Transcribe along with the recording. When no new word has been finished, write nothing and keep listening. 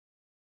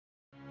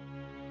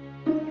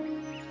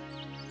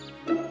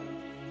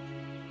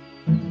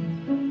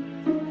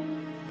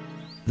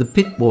The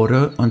pit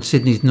water on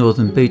Sydney's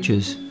northern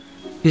beaches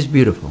is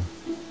beautiful.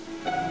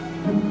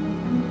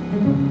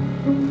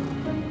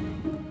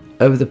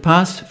 Over the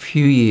past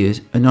few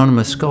years,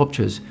 anonymous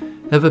sculptures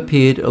have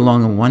appeared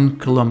along a 1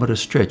 kilometre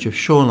stretch of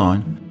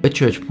shoreline at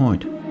Church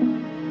Point.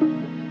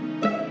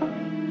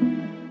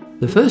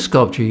 The first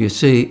sculpture you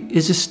see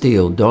is a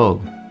steel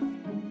dog.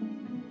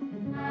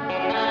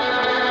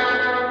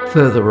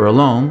 Further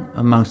along,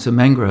 amongst the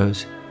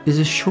mangroves, is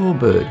a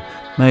shorebird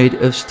made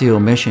of steel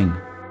meshing.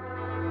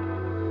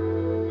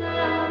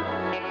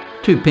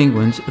 2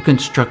 penguins are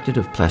constructed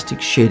of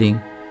plastic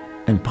sheeting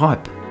and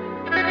pipe.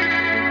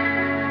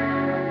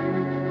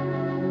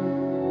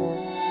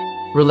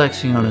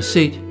 Relaxing on a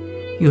seat,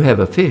 you have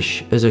a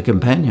fish as a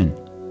companion.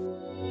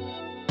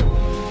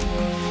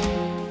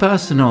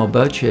 Past an old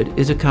boat shed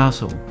is a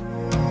castle,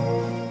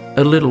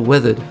 a little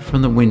weathered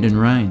from the wind and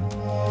rain.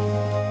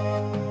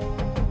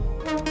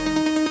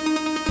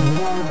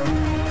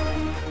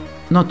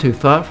 Not too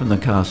far from the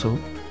castle,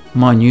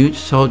 minute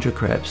soldier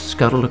crabs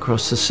scuttle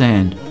across the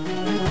sand.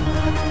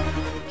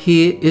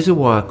 Here is a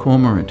wire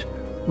cormorant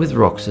with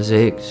rocks as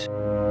eggs.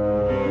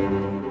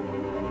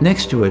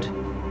 Next to it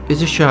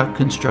is a shark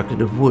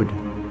constructed of wood,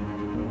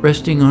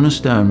 resting on a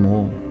stone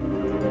wall.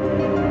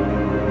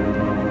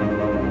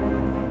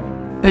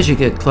 As you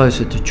get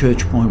closer to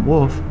Church Point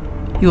Wharf,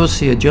 you'll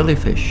see a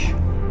jellyfish,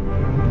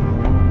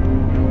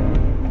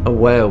 a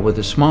whale with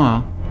a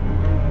smile,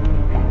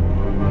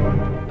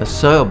 a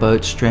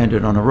sailboat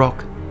stranded on a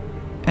rock,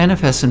 and a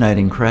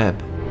fascinating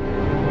crab.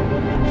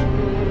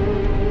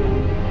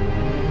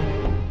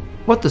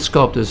 What the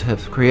sculptors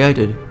have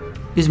created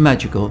is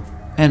magical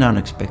and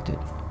unexpected.